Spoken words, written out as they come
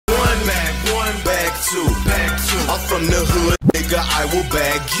from the hood, nigga, I will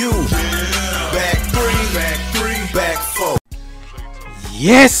bag you. Back three, back four.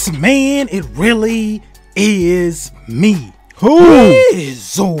 Yes, man, it really is me.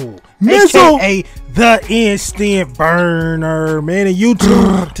 Tmizzzle, aka the Instant Burner, man. And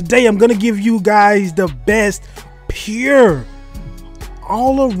YouTube, today I'm gonna give you guys the best pure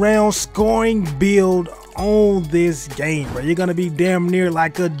all-around scoring build on this game, bro. You're gonna be damn near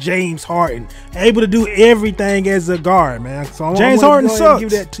like a James Harden, able to do everything as a guard, man. So James Harden sucks. Give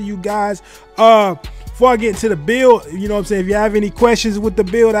that to you guys. Before I get into the build, you know what I'm saying, if you have any questions with the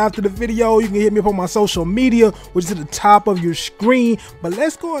build after the video, you can hit me up on my social media, which is at the top of your screen. But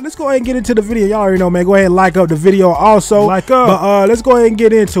let's go ahead and get into the video. Y'all already know, man. Go ahead and like up the video also. Like up. But let's go ahead and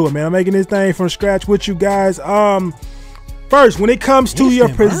get into it, man. I'm making this thing from scratch with you guys. First, when it comes to your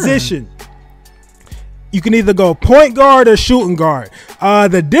position, you can either go point guard or shooting guard.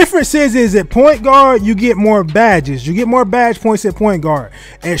 The difference is at point guard, you get more badges. You get more badge points at point guard.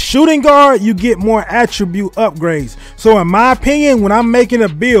 At shooting guard, you get more attribute upgrades. So in my opinion, when I'm making a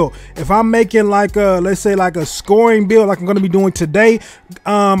build, if I'm making like a, let's say like a scoring build like I'm going to be doing today,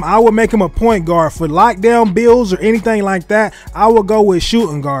 I would make him a point guard. For lockdown builds or anything like that, I would go with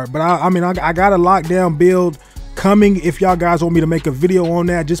shooting guard. But I mean, I got a lockdown build coming. If y'all guys want me to make a video on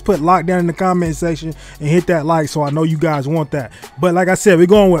that, just put lockdown in the comment section and hit that like, so I know you guys want that. But like I said, we're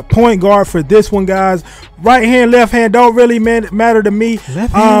going with point guard for this one, guys. Right hand, left hand don't really matter to me.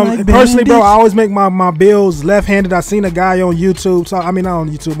 Personally, bro, I always make my builds left-handed. I seen a guy on YouTube, so I mean not on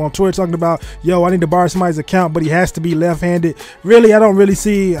YouTube, on Twitter, talking about, yo, I need to borrow somebody's account, but he has to be left-handed. Really, I don't really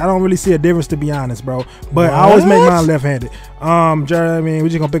see a difference, to be honest, bro. But I always make mine left-handed. I mean, we're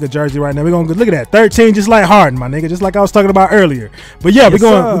just gonna pick a jersey right now. We're gonna look at that 13, just like Harden, my nigga, just like I was talking about earlier. But yeah, we're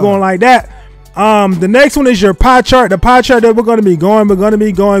going like that. The next one is your pie chart. The pie chart that we're gonna be going with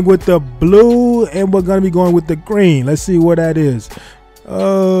the blue, and we're gonna be going with the green. Let's see what that is.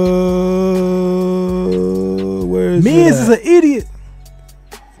 Where is Miz is an idiot.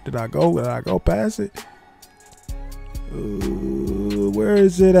 Did I go past it? Where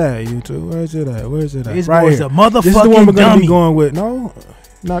is it at, YouTube? Where is it at? This right boy's here. a motherfucking This is the one we're gonna dummy. be going with. No,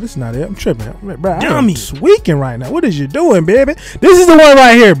 this is not it. I'm tripping, bro. Dummy. I'm tweaking right now. What is you doing, baby? This is the one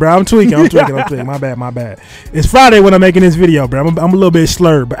right here, bro. I'm tweaking. I'm tweaking. My bad. It's Friday when I'm making this video, bro. I'm a little bit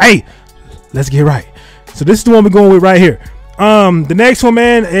slurred, but hey, let's get right. So this is the one we're going with right here. The next one,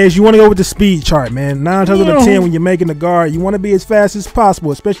 man, is you want to go with the speed chart, man. 9 times out of 10, when you're making the guard, you want to be as fast as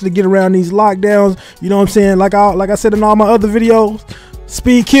possible, especially to get around these lockdowns. You know what I'm saying? Like I said in all my other videos,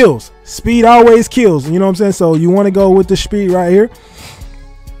 speed kills. Speed always kills. You know what I'm saying? So you want to go with the speed right here.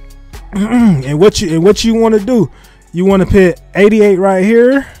 and what you want to do? You want to put 88 right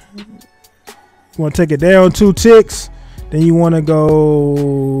here. You want to take it down 2 ticks. Then you want to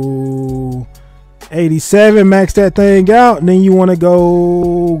go 87, max that thing out, and then you want to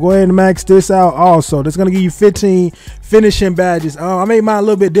go ahead and max this out also. That's gonna give you 15 finishing badges. I made mine a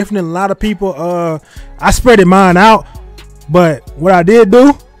little bit different than a lot of people. I spreaded mine out, but what I did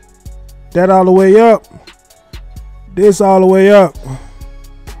do, that all the way up, this all the way up,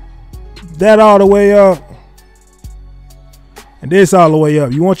 that all the way up, and this all the way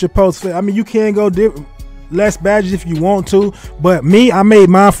up. You want your post, I mean, you can go less badges if you want to, but me, I made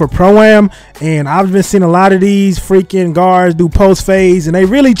mine for Pro-Am, and I've been seeing a lot of these freaking guards do post phase, and they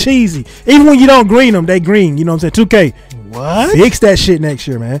really cheesy. Even when you don't green them, they green. You know what I'm saying? 2K. What? Fix that shit next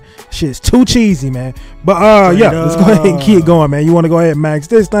year, man. Shit's too cheesy, man. But yeah, let's go ahead and keep going, man. You want to go ahead and max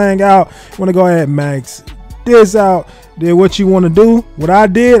this thing out. You want to go ahead and max this out. Then what you want to do, what I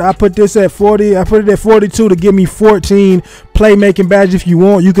did, I put this at 40. I put it at 42 to give me 14 playmaking badges. If you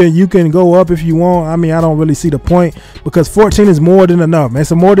want, you can go up if you want. I mean, I don't really see the point, because 14 is more than enough, man.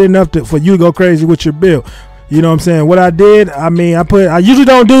 It's more than enough for you to go crazy with your build. You know what I'm saying? What I did, I mean, I usually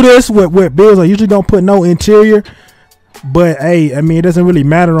don't do this with builds. I usually don't put no interior. But hey, I mean, it doesn't really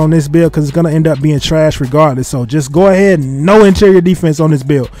matter on this build because it's gonna end up being trash regardless. So just go ahead, no interior defense on this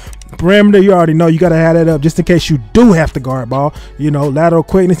build. Perimeter, you already know you gotta have that up just in case you do have to guard ball. You know, lateral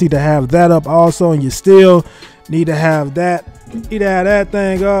quickness, need to have that up also, and you still need to have that. Need to have that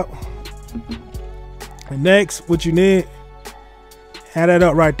thing up. And next, what you need, have that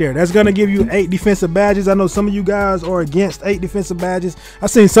up right there. That's gonna give you 8 defensive badges. I know some of you guys are against 8 defensive badges. I've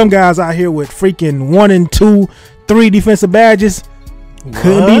seen some guys out here with freaking 1 and 2, 3 defensive badges.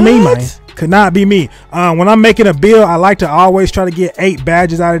 Couldn't be me, man. Could not be me. When I'm making a build, I like to always try to get 8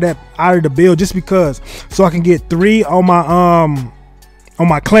 badges out of the build, just because, so I can get 3 on on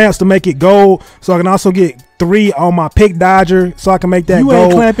my clamps to make it gold, so I can also get 3 on my pick dodger, so I can make that you gold.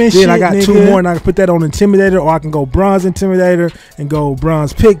 Ain't clamping then shit, I got nigga. 2 more, and I can put that on intimidator, or I can go bronze intimidator and go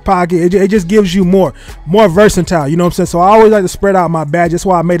bronze pickpocket. It just gives you more versatile. You know what I'm saying? So I always like to spread out my badge. That's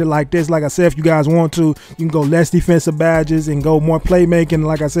why I made it like this. Like I said, if you guys want to, you can go less defensive badges and go more playmaking.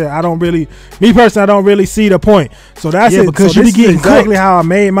 Like I said, me personally, I don't really see the point. So that's it. Because so you be this getting is exactly cooked. how I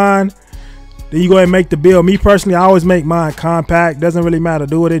made mine. Then you go ahead and make the build. Me personally, I always make mine compact. Doesn't really matter.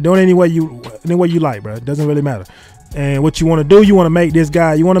 Do it any way you like, bro. It doesn't really matter. And what you want to do, you want to make this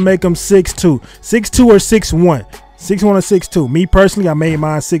guy, you want to make him 6'2", 6'2" or 6'1", 6'1" or 6'2". Me personally, I made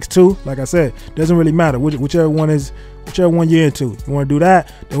mine 6'2". Like I said, doesn't really matter whichever one you're into. You want to do that.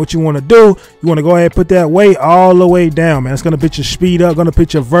 Then what you want to do, you want to go ahead and put that weight all the way down, man. It's gonna put your speed up, gonna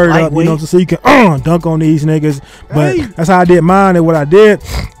put your vert up, you know, so you can dunk on these niggas. But that's how I did mine. And what I did.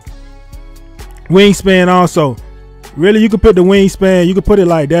 Wingspan also. Really, you could put the wingspan, you could put it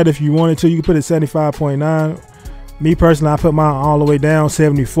like that if you wanted to. You could put it 75.9. Me personally, I put mine all the way down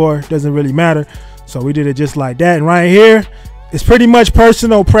 74. Doesn't really matter. So we did it just like that. And right here, it's pretty much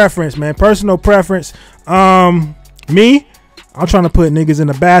personal preference, man. Personal preference. Me, I'm trying to put niggas in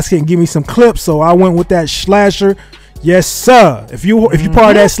the basket and give me some clips. So I went with that slasher. Yes, sir. If you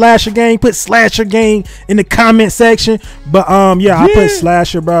part of that slasher gang, put slasher gang in the comment section. But yeah, I put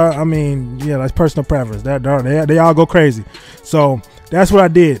slasher, bro. I mean, yeah, that's personal preference. They all go crazy. So that's what I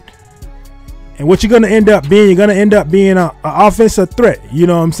did. And what you're gonna end up being, an offensive threat. You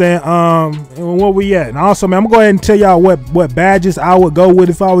know what I'm saying? And where we at? And also, man, I'm gonna go ahead and tell y'all what badges I would go with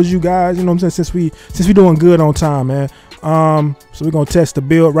if I was you guys. You know what I'm saying? Since we doing good on time, man. So we're gonna test the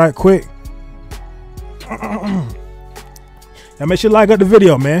build right quick. Now make sure you like up the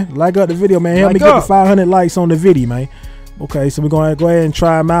video, man. Like up the video, man. Help me get the 500 likes on the video, man. Okay, so we're gonna go ahead and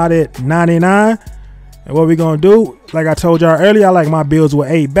try them out at 99. And what we're gonna do, like I told y'all earlier, I like my builds with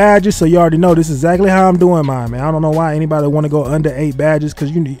 8 badges, so you already know this is exactly how I'm doing mine, man. I don't know why anybody want to go under 8 badges,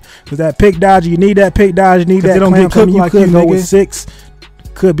 because that pick dodger, you need that pick dodge, you need that. They don't get cooked like you could go with 6.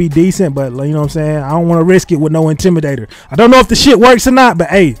 Could be decent, but you know what I'm saying. I don't want to risk it with no intimidator. I don't know if the shit works or not, but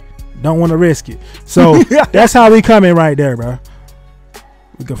hey, don't want to risk it. So that's how we coming right there, bro.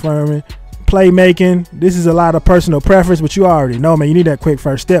 We confirming. Playmaking, this is a lot of personal preference, but you already know, man, you need that quick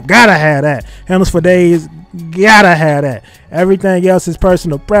first step. Gotta have that. Handles for days, gotta have that. Everything else is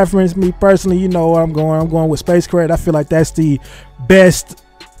personal preference. Me personally, you know where I'm going with Space Cadet. I feel like that's the best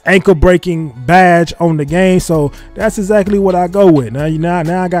ankle breaking badge on the game, so that's exactly what I go with. Now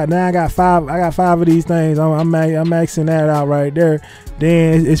I got 5 of these things. I'm maxing that out right there.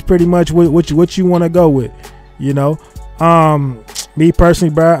 Then it's pretty much what you want to go with, you know. Me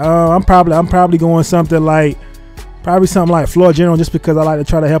personally, bro, I'm probably going something like floor general, just because I like to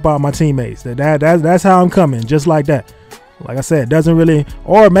try to help out my teammates. That's how I'm coming, just like that. Like I said, doesn't really,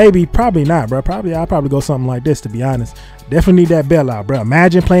 or maybe probably not, bro. I'll probably go something like this, to be honest. Definitely need that bailout, bro.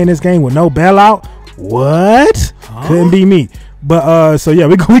 Imagine playing this game with no bailout. What? Couldn't be me. But so yeah,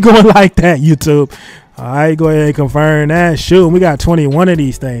 we going like that, YouTube. All right, go ahead and confirm that. Shoot, we got 21 of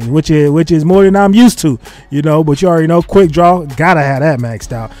these things, which is more than I'm used to, you know. But you already know, quick draw, gotta have that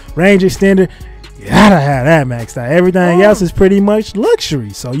maxed out. Range extender, gotta have that maxed out. Everything else is pretty much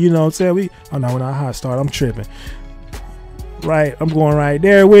luxury. So you know what I'm saying. Oh no, we're not hot start. I'm tripping. Right, I'm going right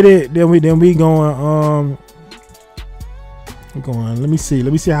there with it. Then we going. We're going. Let me see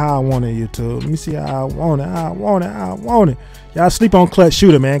how I want it, YouTube. Let me see how I want it. Y'all sleep on clutch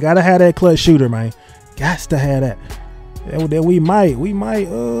shooter, man. Gotta have that clutch shooter, man. Gots to have that. Then we might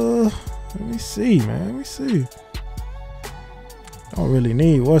let me see, man. Let me see. Don't really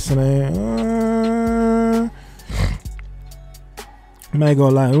need what's the name. We might go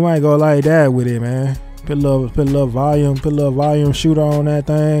like that with it, man. Put a little volume shooter on that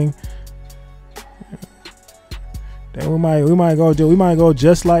thing. Then we might go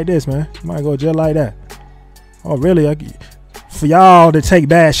just like this, man. We might go just like that. Oh really? For y'all to take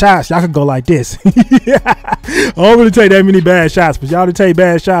bad shots, y'all can go like this. I don't really take that many bad shots, but y'all to take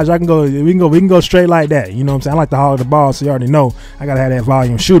bad shots, y'all can go. We can go straight like that. You know what I'm saying? I like to hog the ball, so you already know I gotta have that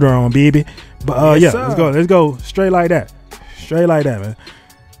volume shooter on, baby. But yes, yeah, let's go straight like that, man.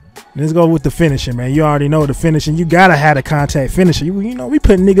 Let's go with the finishing, man. You already know the finishing. You gotta have the contact finisher. You know we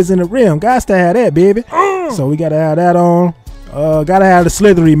putting niggas in the rim. Guys to have that, baby. So we gotta have that on. Gotta have the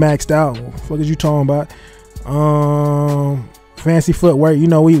slithery maxed out. What the fuck is you talking about? Fancy footwork, you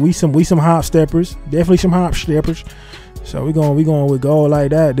know, we some hop steppers, definitely some hop steppers. So we going with gold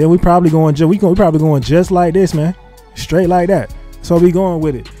like that. Then we probably going just like this, man, straight like that. So we going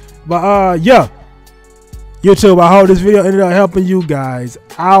with it. But yeah, YouTube, I hope this video ended up helping you guys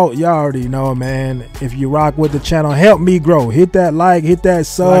out. Y'all already know, man. If you rock with the channel, help me grow. Hit that like, hit that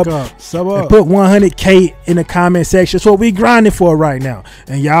sub, sub up. and put 100K in the comment section. That's what we grinding for right now.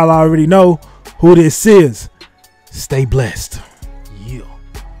 And y'all already know who this is. Stay blessed.